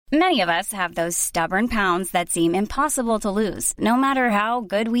Many of us have those stubborn pounds that seem impossible to lose, no matter how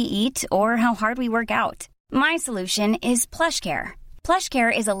good we eat or how hard we work out. My solution is PlushCare.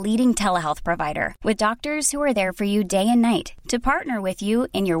 PlushCare is a leading telehealth provider with doctors who are there for you day and night to partner with you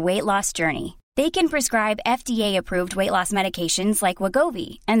in your weight loss journey. They can prescribe FDA-approved weight loss medications like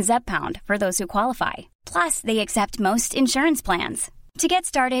Wegovy and Zepbound for those who qualify. Plus, they accept most insurance plans. To get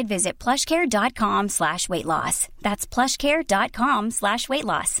started, visit plushcare.com/weightloss. That's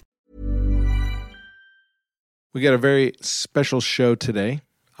plushcare.com/weightloss. We got a very special show today.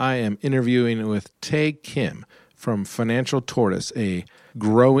 I am interviewing with Tae Kim from Financial Tortoise, a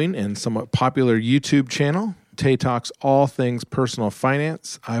growing and somewhat popular YouTube channel. Tae talks all things personal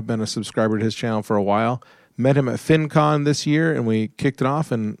finance. I've been a subscriber to his channel for a while. Met him at FinCon this year, and we kicked it off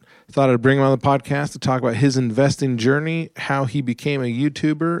and thought I'd bring him on the podcast to talk about his investing journey, how he became a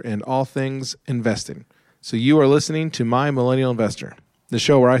YouTuber, and all things investing. So you are listening to My Millennial Investor, the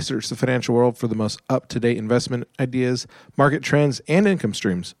show where I search the financial world for the most up-to-date investment ideas, market trends, and income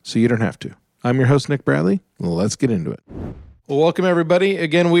streams, so you don't have to. I'm your host, Nick Bradley. Let's get into it. Well, welcome, everybody.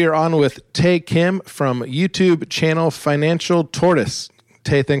 Again, we are on with Tae Kim from YouTube channel Financial Tortoise.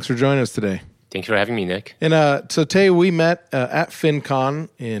 Tae, thanks for joining us today. Thanks for having me, Nick. And so, Tae, we met at FinCon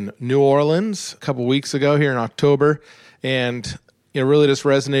in New Orleans a couple weeks ago here in October, and really just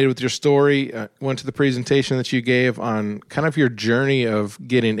resonated with your story. Went to the presentation that you gave on kind of your journey of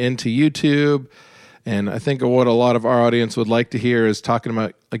getting into YouTube, and I think what a lot of our audience would like to hear is talking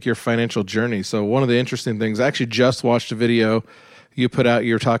about like your financial journey. So one of the interesting things, I actually just watched a video you put out.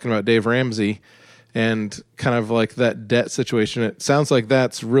 You were talking about Dave Ramsey and kind of like that debt situation. It sounds like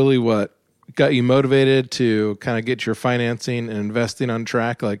that's really what got you motivated to kind of get your financing and investing on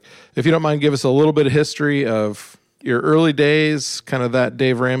track. Like, if you don't mind, give us a little bit of history of your early days, kind of that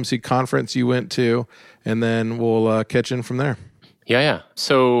Dave Ramsey conference you went to, and then we'll catch in from there. Yeah.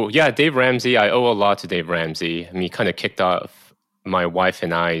 So, Dave Ramsey, I owe a lot to Dave Ramsey. I mean, he kind of kicked off my wife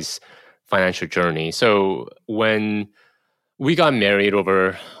and I's financial journey. So when we got married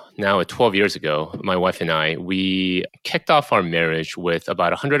over now 12 years ago, my wife and I, we kicked off our marriage with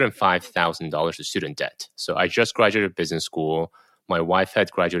about $105,000 of student debt. So I just graduated business school. My wife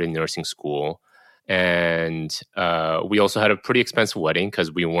had graduated nursing school. And we also had a pretty expensive wedding because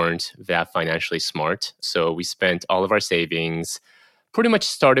we weren't that financially smart. So we spent all of our savings, pretty much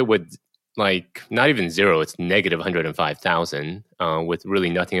started with like not even zero, it's negative 105,000 with really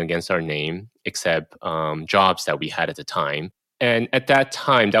nothing against our name except jobs that we had at the time. And at that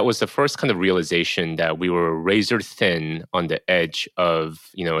time, that was the first kind of realization that we were razor thin on the edge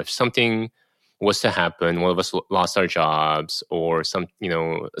of, if something was to happen, one of us lost our jobs or some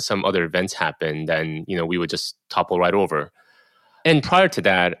other events happened, then, we would just topple right over. And prior to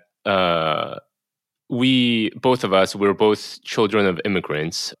that, we were both children of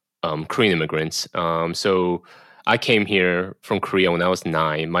immigrants, Korean immigrants. So I came here from Korea when I was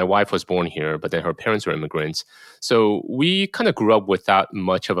 9. My wife was born here, but then her parents were immigrants. So we kind of grew up without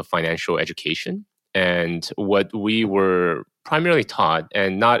much of a financial education. And what we were primarily taught,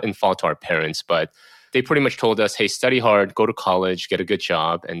 and not in fault to our parents, but they pretty much told us, hey, study hard, go to college, get a good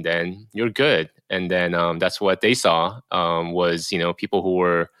job, and then you're good. And then that's what they saw was, people who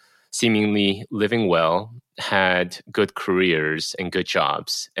were seemingly living well, had good careers and good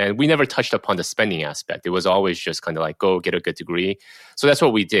jobs. And we never touched upon the spending aspect. It was always just kind of like, go get a good degree. So that's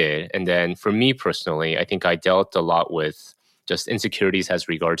what we did. And then for me personally, I think I dealt a lot with just insecurities as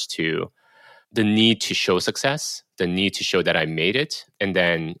regards to the need to show success, the need to show that I made it. And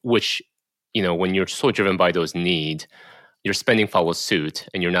then, which, when you're so driven by those needs, your spending follows suit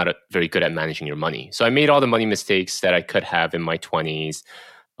and you're not very good at managing your money. So I made all the money mistakes that I could have in my 20s.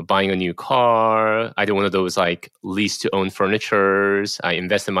 Buying a new car. I did one of those like lease to own furnitures. I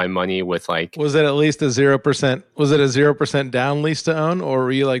invested my money with like... Was it at least a 0%? Was it a 0% down lease to own, or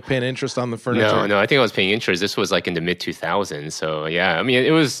were you like paying interest on the furniture? No, I think I was paying interest. This was like in the mid 2000s. So yeah, I mean,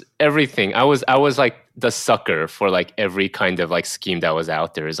 it was everything. I was like the sucker for like every kind of like scheme that was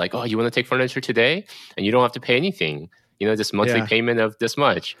out there. It's like, oh, you want to take furniture today? And you don't have to pay anything. This monthly payment of this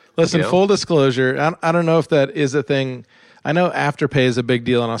much. Listen, full disclosure, I don't know if that is a thing. I know Afterpay is a big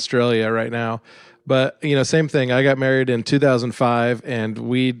deal in Australia right now, but same thing. I got married in 2005, and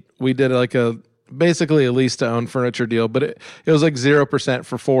we did like basically a lease to own furniture deal, but it was like 0%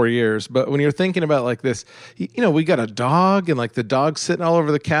 for 4 years. But when you're thinking about like this, we got a dog, and like the dog's sitting all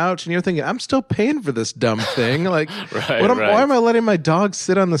over the couch, and you're thinking, I'm still paying for this dumb thing. Like, why am I letting my dog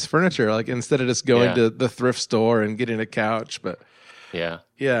sit on this furniture? Like, instead of just going to the thrift store and getting a couch, but. Yeah.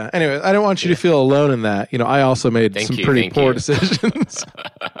 Yeah. Anyway, I don't want you to feel alone in that. I also made some pretty poor decisions.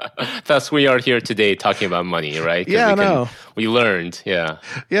 Thus, we are here today talking about money, right? Yeah, we learned. Yeah.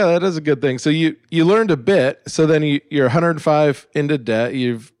 Yeah, that is a good thing. So you learned a bit. So then you're 105 into debt.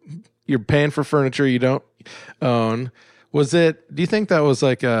 You're paying for furniture you don't own. Do you think that was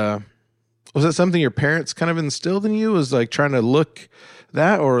was it something your parents kind of instilled in you? Was like trying to look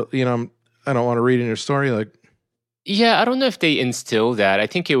that, or, I don't want to read in your story. Yeah, I don't know if they instilled that. I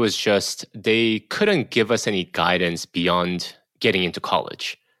think it was just they couldn't give us any guidance beyond getting into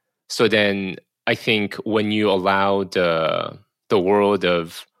college. So then I think when you allow the world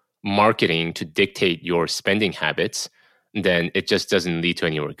of marketing to dictate your spending habits, then it just doesn't lead to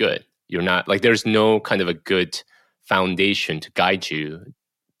anywhere good. You're not there's no kind of a good foundation to guide you,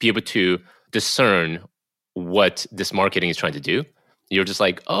 be able to discern what this marketing is trying to do. You're just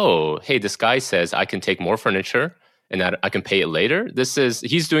like, oh, hey, this guy says I can take more furniture and that I can pay it later.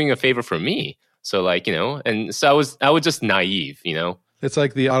 He's doing a favor for me. So and so I was just naive, It's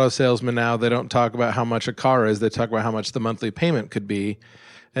like the auto salesman now. They don't talk about how much a car is. They talk about how much the monthly payment could be.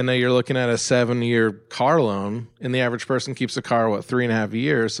 And now you're looking at a 7-year car loan, and the average person keeps a car, 3.5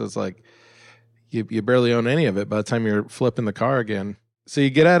 years? So it's like you barely own any of it by the time you're flipping the car again. So you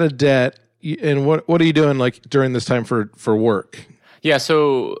get out of debt, and what are you doing during this time for work? Yeah,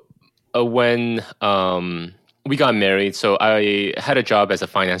 so when we got married, so I had a job as a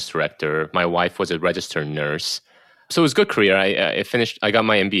finance director. My wife was a registered nurse. So it was a good career. I got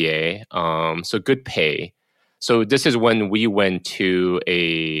my MBA, so good pay. So this is when we went to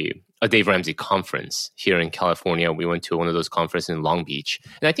a Dave Ramsey conference here in California. We went to one of those conferences in Long Beach.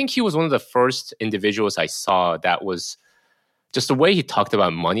 And I think he was one of the first individuals I saw that was just the way he talked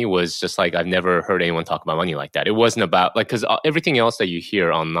about money was just like, I've never heard anyone talk about money like that. It wasn't about because everything else that you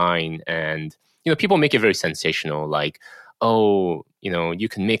hear online and, people make it very sensational. Like, oh, you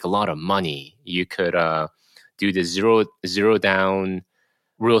can make a lot of money. You could do the zero down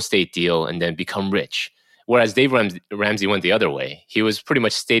real estate deal and then become rich. Whereas Dave Ramsey went the other way. He was pretty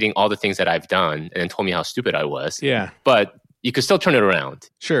much stating all the things that I've done and then told me how stupid I was. Yeah. But you could still turn it around.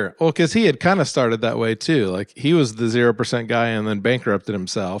 Sure. Well, because he had kind of started that way too. Like he was the 0% guy and then bankrupted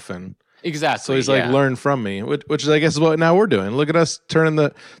himself. And exactly. So he's learn from me, which I guess is what now we're doing. Look at us turning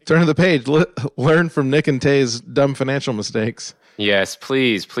the page. Learn from Nick and Tae's dumb financial mistakes. Yes,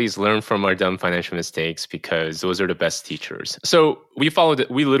 please learn from our dumb financial mistakes because those are the best teachers. So we followed it.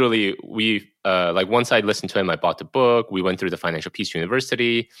 We literally, once I listened to him, I bought the book. We went through the Financial Peace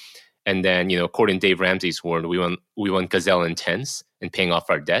University. And then, according to Dave Ramsey's word, we went gazelle intense in paying off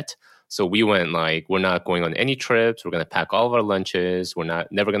our debt. So we went we're not going on any trips. We're going to pack all of our lunches. We're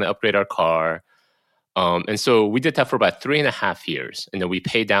never going to upgrade our car. And so we did that for about 3.5 years. And then we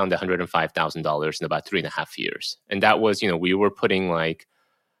paid down the $105,000 in about 3.5 years. And that was, we were putting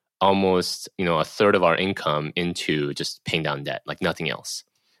almost, a third of our income into just paying down debt, like nothing else.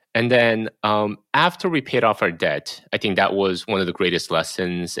 And then after we paid off our debt, I think that was one of the greatest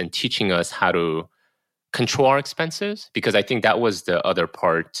lessons in teaching us how to control our expenses, because I think that was the other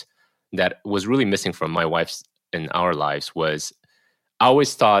part that was really missing from my wife's and our lives was I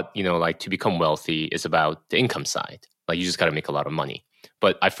always thought, to become wealthy is about the income side. Like you just got to make a lot of money.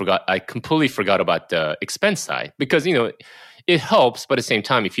 But I completely forgot about the expense side because, it helps. But at the same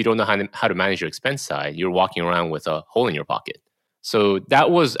time, if you don't know how to manage your expense side, you're walking around with a hole in your pocket. So that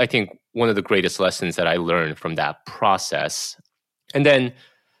was, I think, one of the greatest lessons that I learned from that process. And then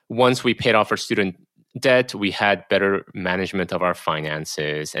once we paid off our student debt, we had better management of our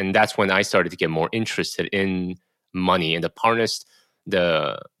finances. And that's when I started to get more interested in money and to harness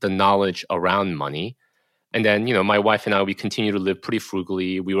the knowledge around money. And then, my wife and I, we continue to live pretty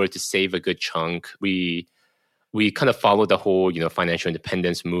frugally. We were to save a good chunk. We kind of followed the whole, financial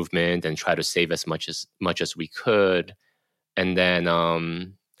independence movement and try to save as much as we could. And then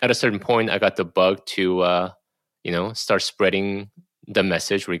at a certain point, I got the bug to, start spreading the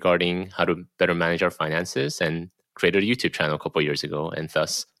message regarding how to better manage our finances and created a YouTube channel a couple of years ago. And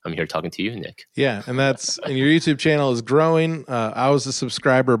thus, I'm here talking to you, Nick. Yeah, and your YouTube channel is growing. I was a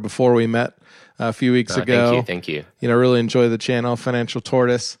subscriber before we met a few weeks ago. Thank you. Really enjoy the channel, Financial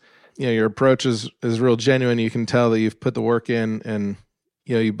Tortoise. Your approach is real genuine. You can tell that you've put the work in and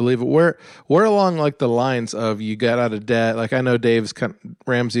you believe it. Where along the lines of you got out of debt? Like I know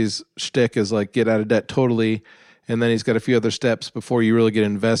Ramsey's shtick is get out of debt totally, and then he's got a few other steps before you really get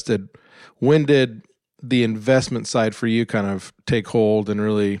invested. When did the investment side for you kind of take hold and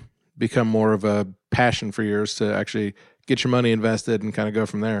really become more of a passion for yours to actually get your money invested and kind of go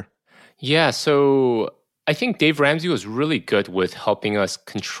from there? Yeah, so I think Dave Ramsey was really good with helping us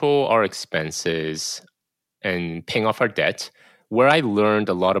control our expenses and paying off our debt. where I learned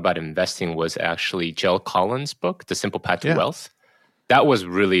a lot about investing was actually Jill Collins' book, The Simple Path to Wealth. That was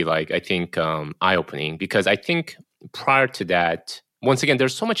really I think eye-opening, because I think prior to that, once again,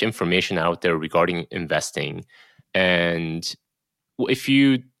 there's so much information out there regarding investing. And if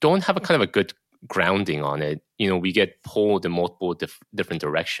you don't have a kind of a good grounding on it, we get pulled in multiple different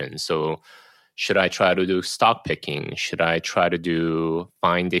directions. So should I try to do stock picking? Should I try to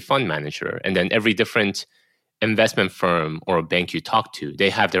find a fund manager? And then every different investment firm or a bank you talk to,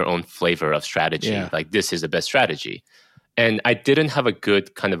 they have their own flavor of strategy. Yeah. Like, this is the best strategy. And I didn't have a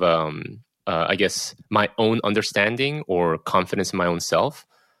good kind of, I guess, my own understanding or confidence in my own self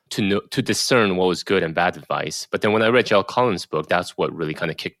to discern what was good and bad advice. But then when I read Jill Collins' book, that's what really kind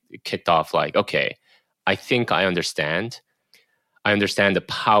of kicked off. Like, okay, I think I understand. I understand the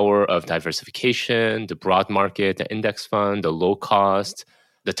power of diversification, the broad market, the index fund, the low cost,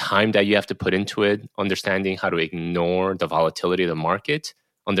 the time that you have to put into it, understanding how to ignore the volatility of the market,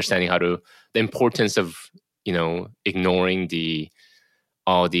 understanding the importance of, ignoring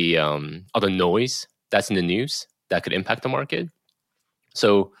all the noise that's in the news that could impact the market.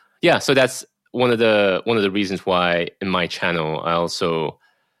 So so that's one of the reasons why in my channel I also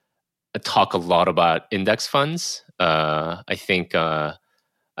talk a lot about index funds. I think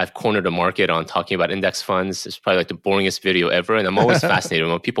I've cornered the market on talking about index funds. It's probably the boringest video ever, and I'm always fascinated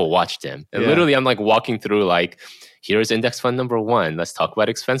when people watch them. And literally, I'm walking through here's index fund number 1. Let's talk about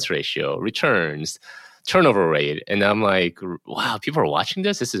expense ratio, returns, turnover rate, and I'm like, wow, people are watching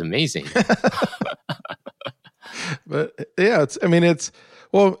this. This is amazing. But yeah,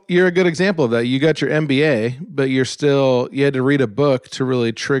 well, you're a good example of that. You got your MBA, but you had to read a book to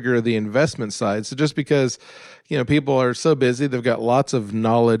really trigger the investment side. So just because, people are so busy, they've got lots of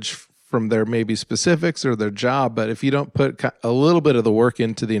knowledge from their maybe specifics or their job, but if you don't put a little bit of the work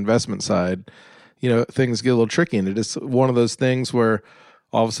into the investment side, things get a little tricky. And it is one of those things where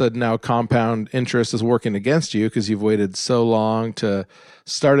all of a sudden now compound interest is working against you because you've waited so long to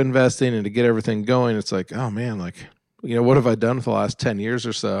start investing and to get everything going. It's like, oh man, what have I done for the last 10 years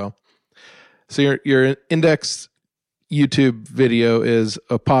or so? So your index YouTube video is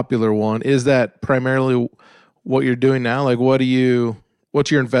a popular one. Is that primarily what you're doing now?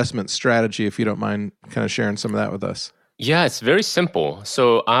 What's your investment strategy, if you don't mind kind of sharing some of that with us? Yeah, it's very simple.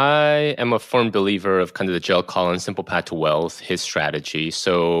 So I am a firm believer of kind of the Jill Collins Simple Path to Wealth, his strategy.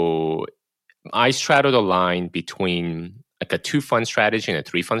 So I straddle the line between a 2-fund strategy and a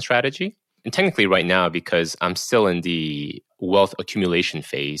 3-fund strategy. And technically right now, because I'm still in the wealth accumulation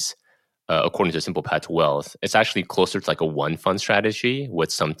phase, according to Simple Path to Wealth, it's actually closer to a 1-fund strategy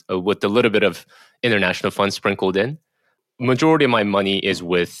with a little bit of international funds sprinkled in. Majority of my money is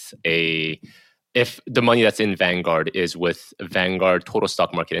if the money that's in Vanguard is with Vanguard Total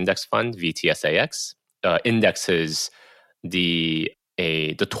Stock Market Index Fund, VTSAX, indexes the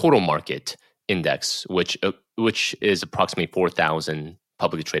total market index, which is approximately 4,000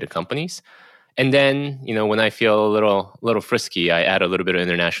 publicly traded companies. And then, when I feel a little frisky, I add a little bit of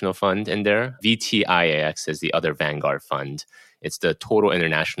international fund in there. VTIAX is the other Vanguard fund. It's the Total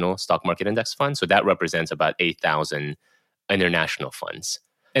International Stock Market Index Fund. So that represents about 8,000 international funds.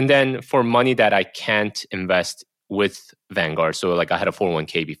 And then for money that I can't invest with Vanguard, so I had a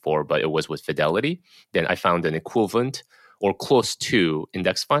 401k before, but it was with Fidelity, then I found an equivalent or close to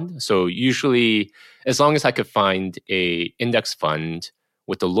index fund. So usually, as long as I could find a index fund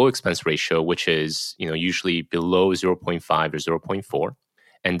with a low expense ratio, which is usually below 0.5 or 0.4,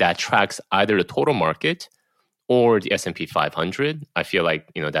 and that tracks either the total market or the S&P 500, I feel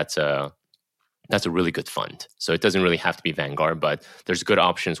that's a really good fund. So it doesn't really have to be Vanguard, but there's good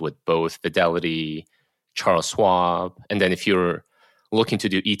options with both Fidelity, Charles Schwab, and then if you're looking to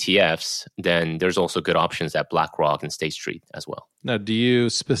do ETFs, then there's also good options at BlackRock and State Street as well. Now, do you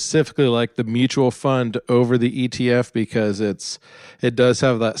specifically like the mutual fund over the ETF because it does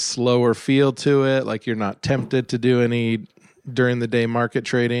have that slower feel to it? You're not tempted to do any during the day market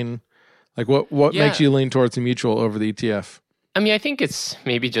trading? What makes you lean towards the mutual over the ETF? I think it's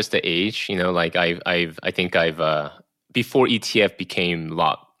maybe just the age. I think before ETF became a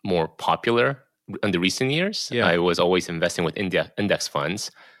lot more popular in the recent years, I was always investing with index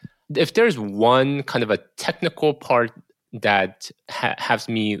funds. If there's one kind of a technical part that has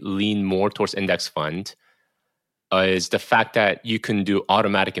me lean more towards index fund, is the fact that you can do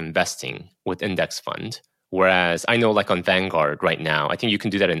automatic investing with index fund. Whereas I know on Vanguard right now, I think you can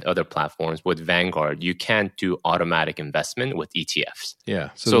do that in other platforms. With Vanguard, you can't do automatic investment with ETFs. Yeah.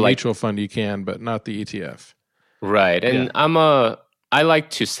 So the mutual fund you can, but not the ETF. Right. And I like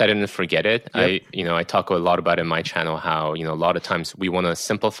to set it and forget it. Yep. I talk a lot about in my channel how, a lot of times we want to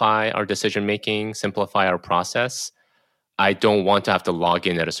simplify our decision making, simplify our process. I don't want to have to log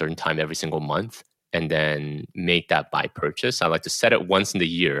in at a certain time every single month and then make that buy purchase. I like to set it once in the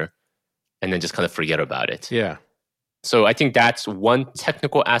year and then just kind of forget about it. Yeah. So I think that's one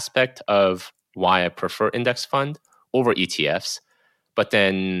technical aspect of why I prefer index fund over ETFs. But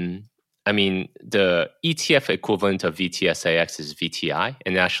then, I mean, the ETF equivalent of VTSAX is VTI,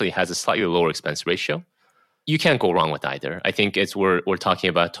 and it actually has a slightly lower expense ratio. You can't go wrong with either. I think we're talking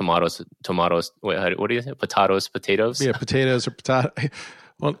about tomatoes. What do you say? Potatoes. Yeah, potatoes or potato.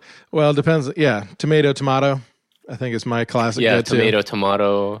 Well, it depends. Yeah, tomato. I think it's my classic. Yeah, go-to.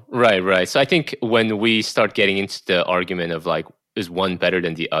 tomato. Right. So I think when we start getting into the argument of like, is one better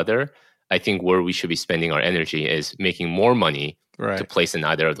than the other? I think where we should be spending our energy is making more money to place in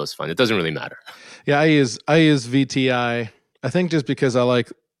either of those funds. It doesn't really matter. Yeah, I use VTI. I think just because I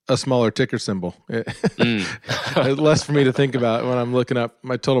like a smaller ticker symbol. Less for me to think about when I'm looking up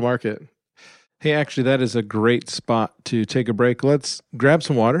my total market. Hey, actually, that is a great spot to take a break. Let's grab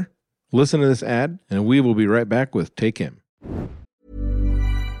some water, listen to this ad, and we will be right back with Tae Kim.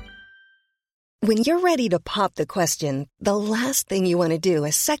 When you're ready to pop the question, the last thing you want to do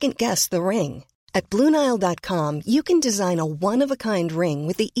is second-guess the ring. At BlueNile.com, you can design a one-of-a-kind ring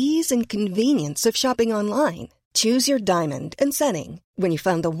with the ease and convenience of shopping online. Choose your diamond and setting. When you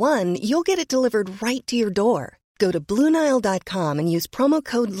find the one, you'll get it delivered right to your door. Go to BlueNile.com and use promo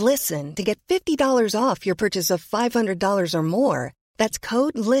code LISTEN to get $50 off your purchase of $500 or more. That's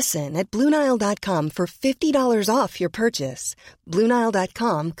code LISTEN at BlueNile.com for $50 off your purchase.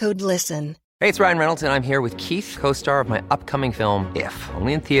 BlueNile.com, code LISTEN. Hey, it's Ryan Reynolds, and I'm here with Keith, co-star of my upcoming film, If,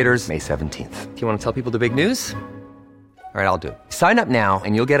 only in theaters May 17th. Do you want to tell people the big news? All right, I'll do it. Sign up now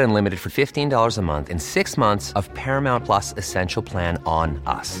and you'll get unlimited for $15 a month and 6 months of Paramount Plus Essential Plan on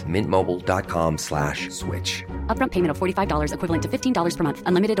us. MintMobile.com/switch. Upfront payment of $45 equivalent to $15 per month.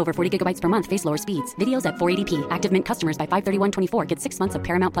 Unlimited over 40 gigabytes per month. Face lower speeds. Videos at 480p. Active Mint customers by 531.24 get 6 months of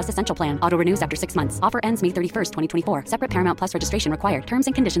Paramount Plus Essential Plan. Auto renews after 6 months. Offer ends May 31st, 2024. Separate Paramount Plus registration required. Terms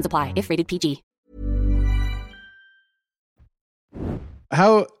and conditions apply if rated PG.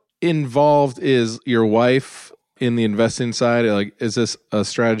 How involved is your wife in the investing side? Like, is this a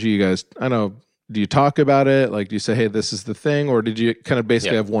strategy you guys, I know, do you talk about it? Like, do you say, hey, this is the thing? Or did you kind of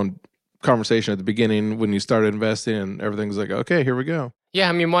basically have one conversation at the beginning when you started investing and everything's like, okay, here we go? Yeah,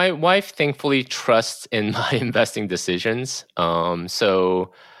 I mean, my wife thankfully trusts in my investing decisions.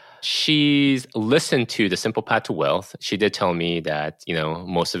 So she's listened to The Simple Path to Wealth. She did tell me that,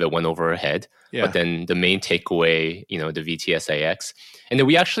 most of it went over her head. Yeah. But then the main takeaway, the VTSAX. And then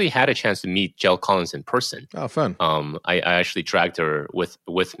we actually had a chance to meet Jill Collins in person. Oh, fun. I actually dragged her with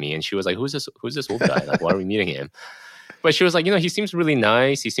me, and she was like, who's this old guy? Like, why are we meeting him? But she was like, he seems really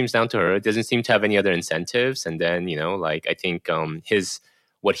nice. He seems down to earth. Doesn't seem to have any other incentives. And then, I think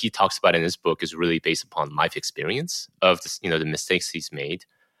what he talks about in his book is really based upon life experience of this, the mistakes he's made.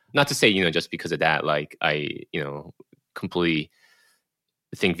 Not to say, just because of that, like I, completely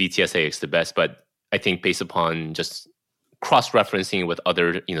think VTSA is the best, but I think based upon just cross-referencing with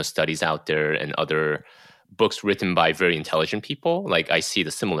other, studies out there and other books written by very intelligent people, like I see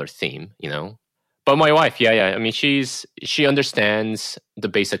the similar theme, But my wife, I mean, she understands the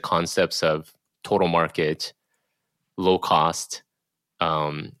basic concepts of total market, low cost,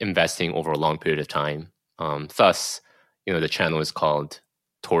 investing over a long period of time. Thus, the channel is called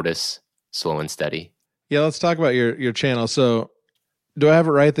Tortoise, Slow and Steady. Yeah, let's talk about your channel. So do I have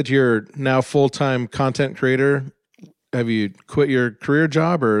it right that you're now full-time content creator? Have you quit your career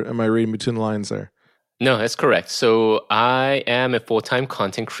job, or am I reading between the lines there? No, that's correct. So I am a full-time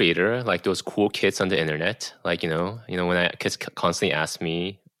content creator, like those cool kids on the internet. Like, when kids constantly ask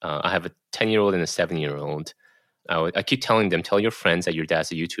me, I have a 10-year-old and a 7-year-old. I keep telling them, tell your friends that your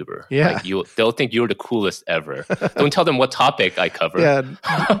dad's a YouTuber. Yeah. Like they'll think you're the coolest ever. Don't tell them what topic I cover. Yeah.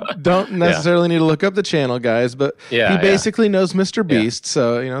 Don't necessarily need to look up the channel, guys, but he basically knows Mr. Beast.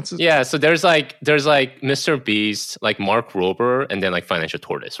 So, so there's like Mr. Beast, like Mark Rober, and then like Financial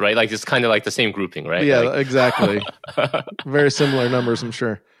Tortoise, right? Like it's kind of like the same grouping, right? Yeah, exactly. Very similar numbers, I'm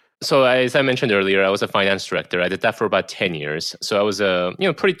sure. So as I mentioned earlier, I was a finance director. I did that for about 10 years. So I was a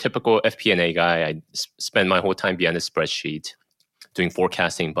pretty typical FP&A guy. I spent my whole time behind a spreadsheet doing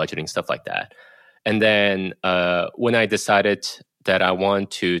forecasting, budgeting, stuff like that. And then when I decided that I want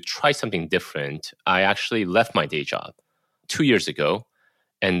to try something different, I actually left my day job 2 years ago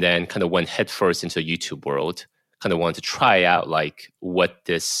and then kind of went headfirst into the YouTube world. Kind of wanted to try out like what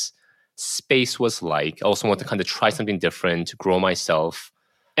this space was like. I also wanted to kind of try something different, grow myself.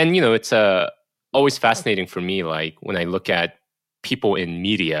 And, it's always fascinating for me, like when I look at people in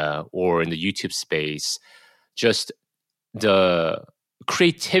media or in the YouTube space, just the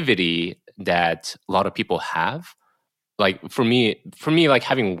creativity that a lot of people have. like for me, like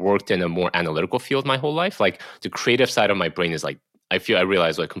having worked in a more analytical field my whole life, like the creative side of my brain is like, I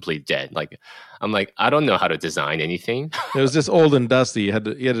realize like completely dead. Like I'm like, I don't know how to design anything. It was just old and dusty. You had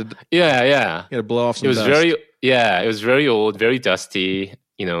to Yeah. you had to blow off some It was dust. it was very old, very dusty.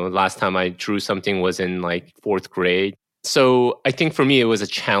 You know, last time I drew something was in like 4th grade. So I think for me, it was a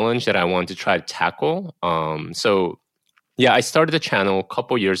challenge that I wanted to try to tackle. So yeah, I started the channel a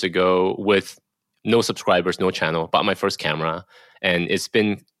couple years ago with no subscribers, no channel, bought my first camera. And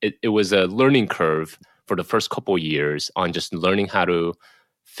it was a learning curve for the first couple years on just learning how to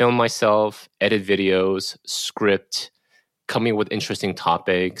film myself, edit videos, script, coming with interesting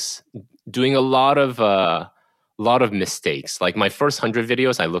topics, doing a lot of mistakes. Like my first 100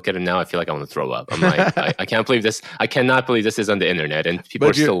 videos, I look at it now, I feel like I want to throw up. I'm like, I can't believe this. I cannot believe this is on the internet and people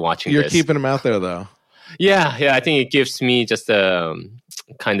are still watching You're this. keeping them out there though. Yeah. I think it gives me just a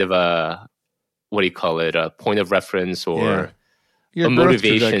kind of a, what do you call it? A point of reference or Your a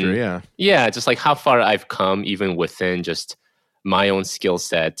motivation. Yeah. Just like how far I've come even within just my own skill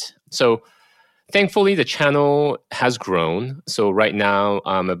set. So thankfully, the channel has grown. So right now,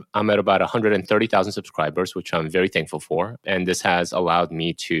 I'm at about 130,000 subscribers, which I'm very thankful for. And this has allowed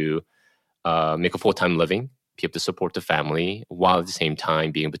me to make a full-time living, be able to support the family, while at the same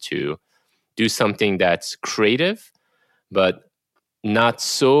time being able to do something that's creative, but not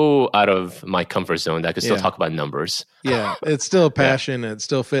so out of my comfort zone that I could still talk about numbers. Yeah, it's still a passion. It's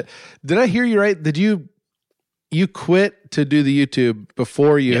still fit. Did I hear you right? Did you quit to do the YouTube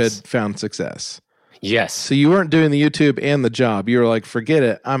before you had found success? Yes. So you weren't doing the YouTube and the job. You were like, forget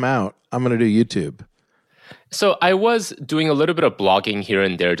it. I'm out. I'm going to do YouTube. So I was doing a little bit of blogging here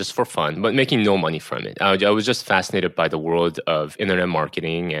and there just for fun, but making no money from it. I was just fascinated by the world of internet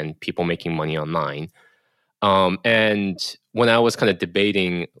marketing and people making money online. And when I was kind of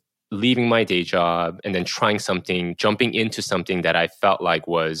debating leaving my day job and then trying something, jumping into something that I felt like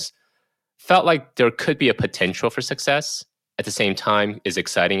there could be a potential for success, at the same time is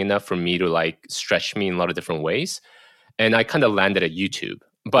exciting enough for me to like stretch me in a lot of different ways. And I kind of landed at YouTube.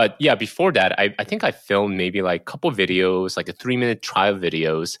 But yeah, before that, I think I filmed maybe like a couple videos, like a 3-minute trial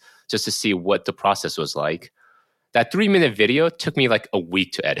videos, just to see what the process was like. That 3-minute video took me like a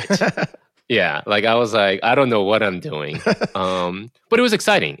week to edit. Yeah, like I was like, I don't know what I'm doing. But it was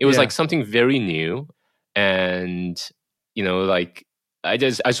exciting. It was like something very new. And, you know, like I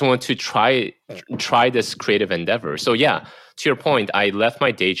just want to try this creative endeavor. So yeah, to your point, I left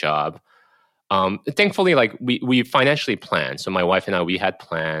my day job. Thankfully, like we financially planned. So my wife and I, we had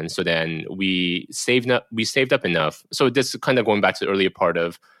plans. So then we saved up enough. So this is kind of going back to the earlier part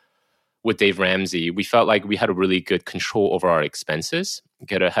of with Dave Ramsey, we felt like we had a really good control over our expenses,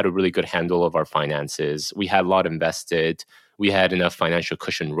 had a really good handle of our finances. We had a lot invested. We had enough financial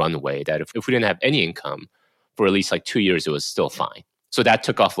cushion runway that if we didn't have any income for at least like 2 years, it was still fine. So that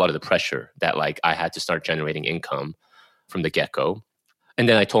took off a lot of the pressure that like I had to start generating income from the get-go. And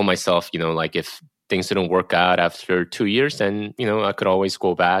then I told myself, you know, like if things didn't work out after 2 years, then, you know, I could always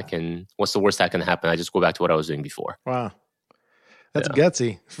go back and what's the worst that can happen? I just go back to what I was doing before. Wow. That's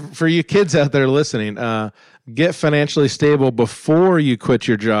gutsy. For you kids out there listening, get financially stable before you quit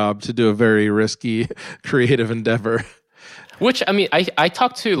your job to do a very risky creative endeavor. Which, I mean, I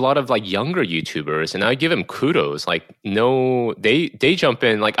talk to a lot of like younger YouTubers and I give them kudos. Like, no, they jump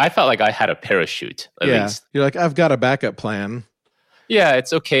in. Like, I felt like I had a parachute at least. You're like, I've got a backup plan. Yeah,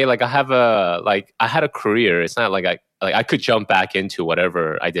 it's okay. Like I had a career. It's not like I could jump back into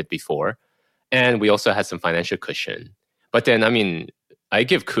whatever I did before. And we also had some financial cushion. But then, I mean, I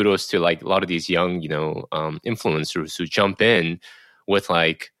give kudos to like a lot of these young, you know, influencers who jump in with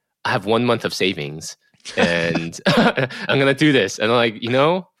like, I have 1 month of savings and I'm going to do this. And I'm like, you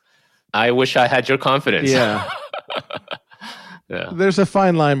know, I wish I had your confidence. Yeah. There's a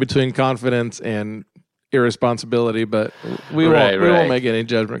fine line between confidence and irresponsibility, but we won't make any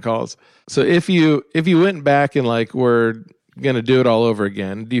judgment calls. So if you went back and like were going to do it all over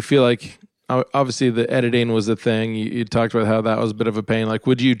again, do you feel like, obviously the editing was the thing, you talked about how that was a bit of a pain, like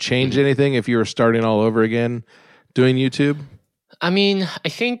would you change anything if you were starting all over again doing YouTube? I mean, I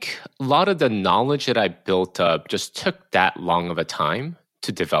think a lot of the knowledge that I built up just took that long of a time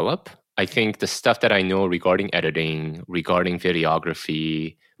to develop. I think the stuff that I know regarding editing, regarding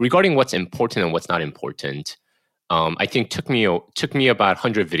videography, regarding what's important and what's not important, I think took me about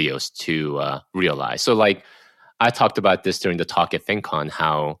 100 videos to realize. So like I talked about this during the talk at FinCon,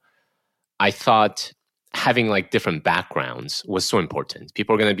 how I thought having like different backgrounds was so important.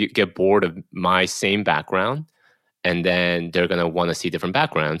 People are going to get bored of my same background and then they're going to want to see different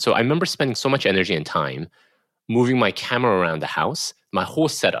backgrounds. So I remember spending so much energy and time moving my camera around the house, my whole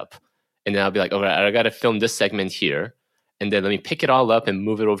setup. And then I'll be like, all right, I got to film this segment here. and then let me pick it all up and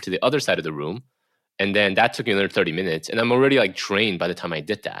move it over to the other side of the room. And then that took me another 30 minutes. And I'm already like drained by the time I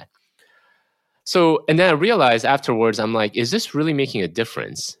did that. So, and then I realized afterwards, I'm like, is this really making a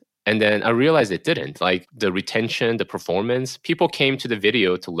difference? And then I realized it didn't. Like the retention, the performance, people came to the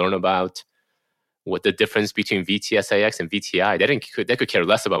video to learn about what the difference between VTSAX and VTI. They could care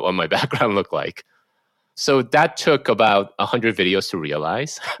less about what my background looked like. So that took about 100 videos to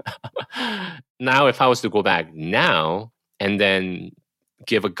realize. Now, if I was to go back now and then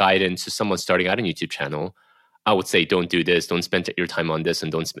give a guidance to someone starting out a YouTube channel, I would say, don't do this. Don't spend your time on this,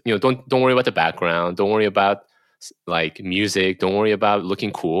 and don't worry about the background. Don't worry about like music. Don't worry about looking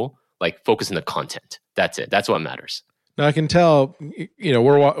cool. Like focus on the content. That's it. That's what matters. Now I can tell,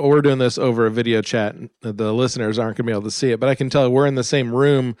 we're doing this over a video chat. The listeners aren't going to be able to see it, but I can tell we're in the same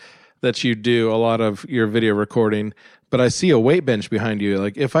room that you do a lot of your video recording. But I see a weight bench behind you.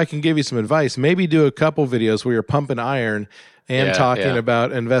 Like if I can give you some advice, maybe do a couple videos where you're pumping iron and talking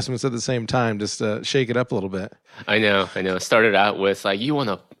about investments at the same time, just to shake it up a little bit. I know. Started out with like, you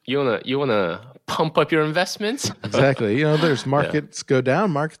wanna pump up your investments. Exactly. There's markets go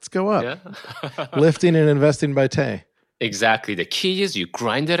down, markets go up. Yeah. Lifting and investing by Tae. Exactly. The key is you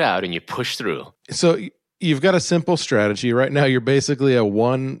grind it out and you push through. So you've got a simple strategy right now. You're basically a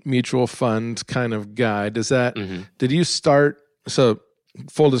one mutual fund kind of guy. Does that? Mm-hmm. Did you start? So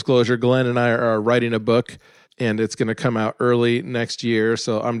full disclosure, Glenn and I are writing a book. And it's going to come out early next year.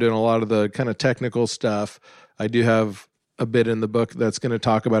 So I'm doing a lot of the kind of technical stuff. I do have a bit in the book that's going to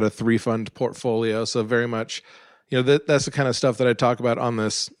talk about a 3-fund portfolio. So very much, that's the kind of stuff that I talk about on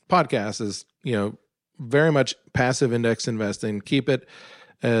this podcast is, very much passive index investing. Keep it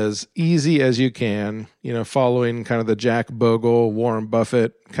as easy as you can, following kind of the Jack Bogle, Warren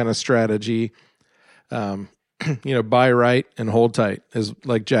Buffett kind of strategy. Buy right and hold tight is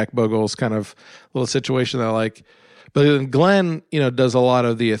like Jack Bogle's kind of little situation that I like. But then Glenn, does a lot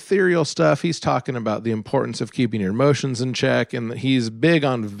of the ethereal stuff. He's talking about the importance of keeping your emotions in check, and he's big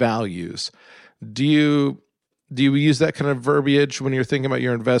on values. Do you use that kind of verbiage when you're thinking about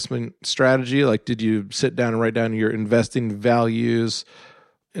your investment strategy? Like, did you sit down and write down your investing values?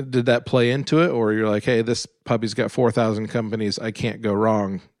 Did that play into it? Or you're like, hey, this puppy's got 4,000 companies. I can't go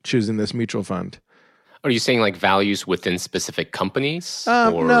wrong choosing this mutual fund. Are you saying like values within specific companies?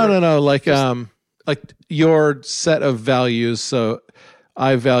 No. Like your set of values. So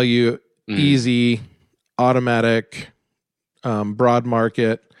I value easy, automatic, broad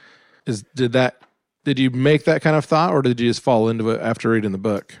market. Did you make that kind of thought, or did you just fall into it after reading the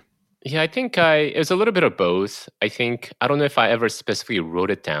book? Yeah, I think it was a little bit of both. I don't know if I ever specifically wrote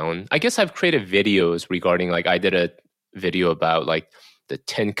it down. I guess I've created videos regarding, like I did a video about like the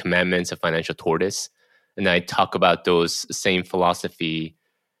 10 commandments of financial tortoise. And I talk about those same philosophy,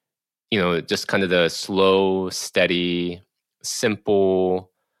 just kind of the slow, steady,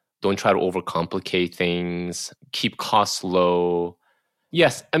 simple, don't try to overcomplicate things, keep costs low.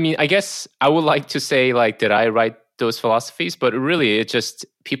 Yes, I mean, I guess I would like to say, like, did I write those philosophies? But really, it's just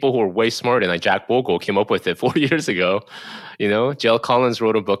people who are way smarter than like Jack Bogle came up with it 4 years ago. Jill Collins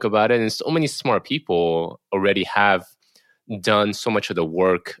wrote a book about it, and so many smart people already have done so much of the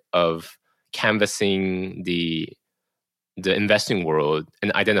work of canvassing the investing world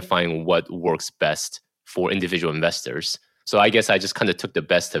and identifying what works best for individual investors. So I guess I just kind of took the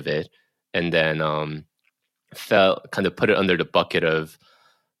best of it and then put it under the bucket of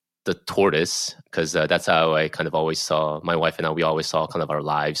the tortoise, because that's how I kind of always saw, my wife and I, we always saw kind of our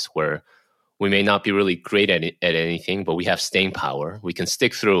lives, where we may not be really great at anything, but we have staying power. We can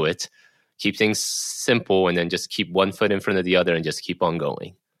stick through it, keep things simple, and then just keep one foot in front of the other and just keep on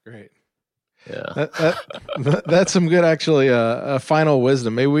going. Great. Yeah, that's some good, actually, final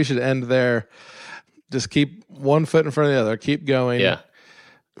wisdom. Maybe we should end there. Just keep one foot in front of the other. Keep going. Yeah.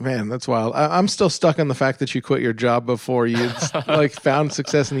 Man, that's wild. I'm still stuck on the fact that you quit your job before you like found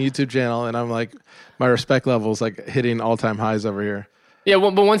success in the YouTube channel, and I'm like, my respect level is like hitting all-time highs over here. Yeah,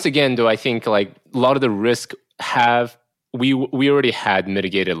 well, but once again, though, I think like a lot of the risk we already had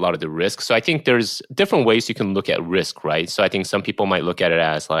mitigated a lot of the risk. So I think there's different ways you can look at risk, right? So I think some people might look at it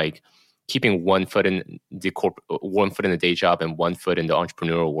as like keeping one foot in the day job and one foot in the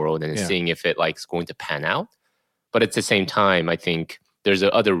entrepreneurial world, and seeing if it like is going to pan out. But at the same time, I think there's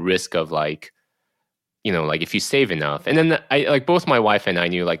the other risk of like, like if you save enough. And then I like both my wife and I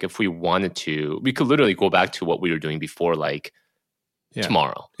knew like if we wanted to, we could literally go back to what we were doing before, like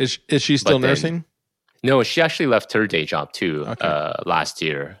tomorrow. Is she still nursing? No, she actually left her day job too last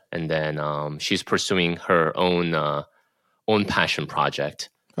year, and then she's pursuing her own passion project.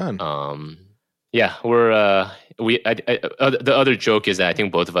 Fun. Yeah, the other joke is that I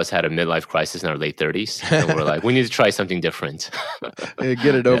think both of us had a midlife crisis in our late 30s, and we're like, we need to try something different.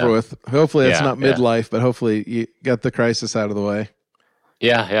 Get it over with. Hopefully it's not midlife, but hopefully you got the crisis out of the way.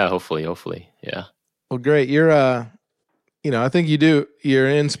 Yeah, hopefully, yeah. Well, great. You're I think you're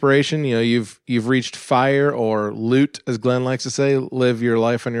an inspiration. You've reached fire or loot, as Glenn likes to say, live your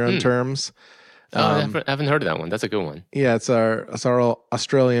life on your own terms. I haven't heard of that one. That's a good one. Yeah, it's our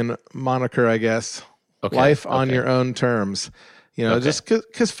Australian moniker, I guess. Okay, life on your own terms. Just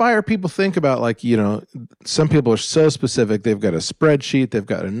because fire, people think about some people are so specific. They've got a spreadsheet, they've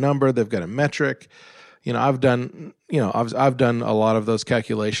got a number, they've got a metric. I've done a lot of those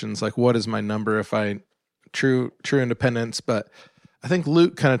calculations. Like, what is my number if I true independence? But I think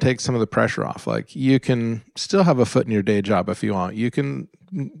loot kind of takes some of the pressure off. Like, you can still have a foot in your day job if you want. You can,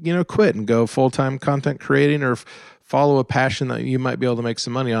 quit and go full-time content creating or follow a passion that you might be able to make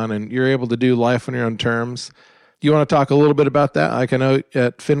some money on, and you're able to do life on your own terms. You want to talk a little bit about that? Like, I know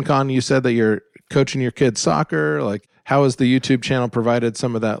at FinCon you said that you're coaching your kids soccer. Like, how has the YouTube channel provided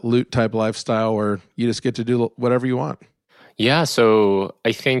some of that loot type lifestyle where you just get to do whatever you want? Yeah, so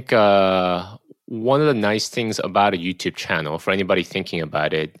I think one of the nice things about a YouTube channel, for anybody thinking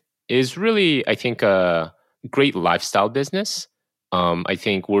about it, is really, I think, a great lifestyle business. I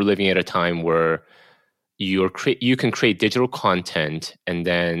think we're living at a time where you can create digital content, and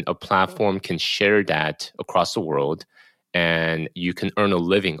then a platform can share that across the world, and you can earn a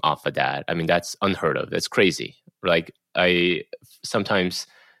living off of that. I mean, that's unheard of. That's crazy. Like, I sometimes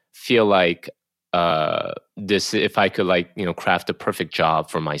feel like if I could craft a perfect job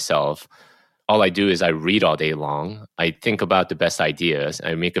for myself, all I do is I read all day long. I think about the best ideas.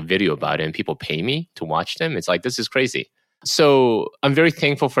 I make a video about it, and people pay me to watch them. It's like, this is crazy. So I'm very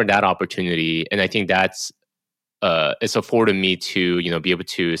thankful for that opportunity, and I think that's it's afforded me to be able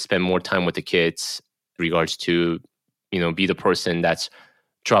to spend more time with the kids, in regards to be the person that's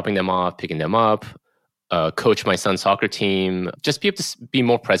dropping them off, picking them up, coach my son's soccer team, just be able to be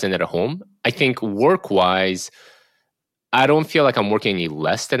more present at home. I think work-wise, I don't feel like I'm working any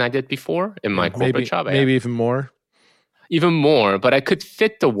less than I did before in my corporate job. Maybe even more. Even more, but I could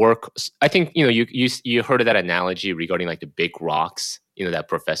fit the work. I think, you heard of that analogy regarding like the big rocks, that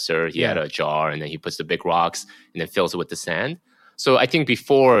professor, he had a jar and then he puts the big rocks and then fills it with the sand. So I think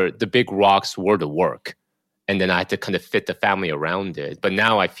before, the big rocks were the work, and then I had to kind of fit the family around it. But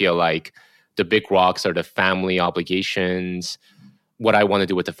now I feel like the big rocks are the family obligations, what I want to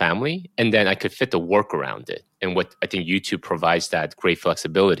do with the family, and then I could fit the work around it. And what I think YouTube provides that great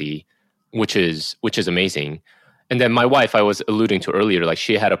flexibility, which is amazing. And then my wife, I was alluding to earlier, like,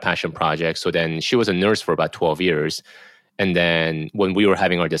 she had a passion project. So then she was a nurse for about 12 years. And then when we were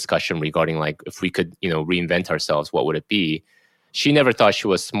having our discussion regarding like, if we could, reinvent ourselves, what would it be? She never thought she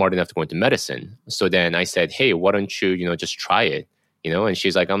was smart enough to go into medicine. So then I said, hey, why don't you, just try it? And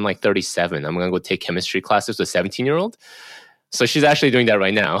she's like, I'm like 37. I'm going to go take chemistry classes with a 17-year-old. So she's actually doing that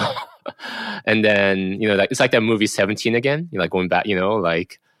right now. And then, it's like that movie 17 again, like going back,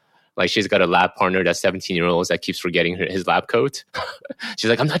 like she's got a lab partner that's 17-year-olds that keeps forgetting his lab coat. She's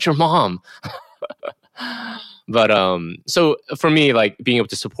like, I'm not your mom. But so for me, like, being able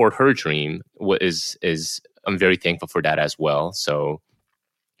to support her dream is I'm very thankful for that as well. So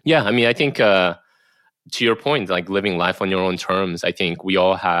yeah, I mean, I think to your point, like, living life on your own terms, I think we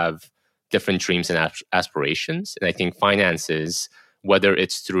all have different dreams and aspirations. And I think finances, whether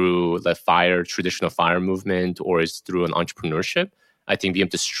it's through the traditional FIRE movement, or it's through an entrepreneurship, I think being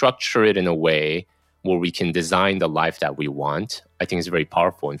able to structure it in a way where we can design the life that we want, I think is very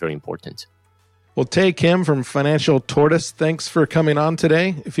powerful and very important. Well, Tae Kim from Financial Tortoise, thanks for coming on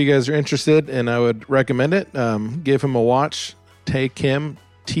today. If you guys are interested, and I would recommend it, give him a watch. Tae Kim,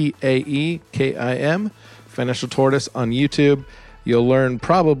 Taekim, Financial Tortoise on YouTube. You'll learn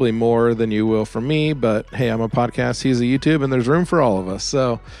probably more than you will from me, but hey, I'm a podcast, he's a YouTube, and there's room for all of us.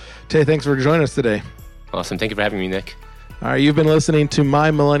 So, Tae, thanks for joining us today. Awesome. Thank you for having me, Nick. All right, you've been listening to My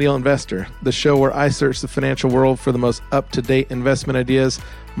Millennial Investor, the show where I search the financial world for the most up-to-date investment ideas,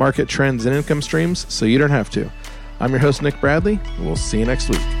 market trends, and income streams, so you don't have to. I'm your host, Nick Bradley, and we'll see you next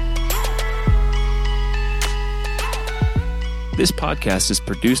week. This podcast is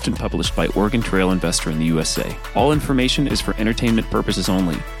produced and published by Oregon Trail Investor in the USA. All information is for entertainment purposes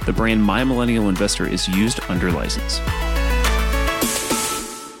only. The brand My Millennial Investor is used under license.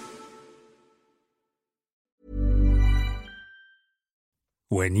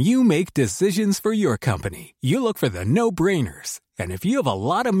 When you make decisions for your company, you look for the no-brainers. And if you have a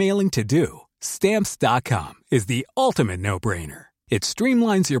lot of mailing to do, Stamps.com is the ultimate no-brainer. It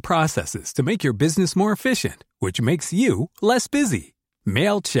streamlines your processes to make your business more efficient, which makes you less busy.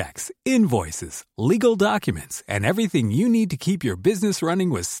 Mail checks, invoices, legal documents, and everything you need to keep your business running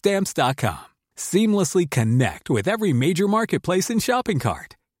with Stamps.com. Seamlessly connect with every major marketplace and shopping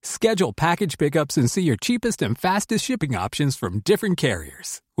cart. Schedule package pickups and see your cheapest and fastest shipping options from different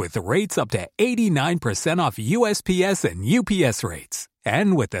carriers, with rates up to 89% off USPS and UPS rates.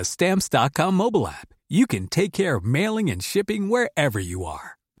 And with the Stamps.com mobile app, you can take care of mailing and shipping wherever you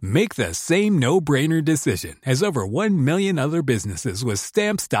are. Make the same no-brainer decision as over 1 million other businesses with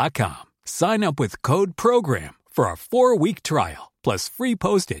Stamps.com. Sign up with code PROGRAM for a 4-week trial, plus free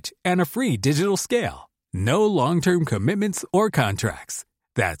postage and a free digital scale. No long-term commitments or contracts.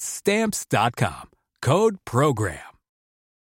 That's Stamps.com. Code PROGRAM.